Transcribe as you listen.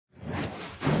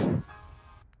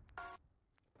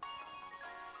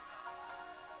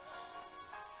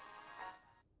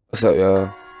What's up,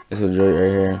 y'all? It's a Joy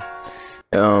right here.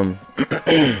 Um,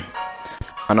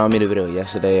 I know I made a video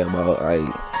yesterday about like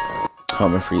how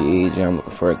I'm a free agent. I'm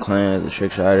looking for a clan as a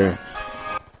trick shotter.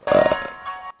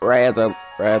 Right after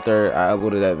I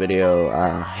uploaded that video,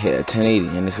 I hit a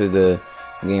 1080, and this is the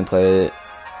gameplay.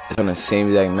 It's on the same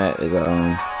exact map as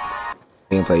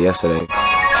gameplay yesterday.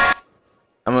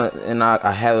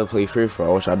 I have to play free for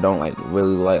all, which I don't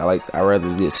really like. I rather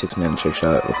get 6-man trick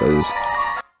shot because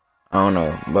I don't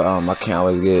know, but I can't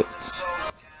always get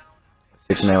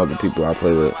 6-man with the people I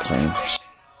play with. So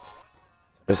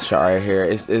this shot right here,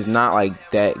 it's not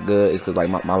like that good. It's cause like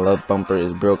my left bumper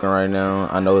is broken right now.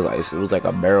 I know it was like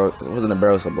a barrel. It wasn't a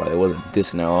barrel swap, like it wasn't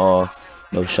distant at all.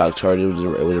 No shock charge. It was a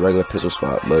regular pistol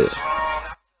swap. But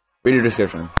read the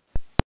description.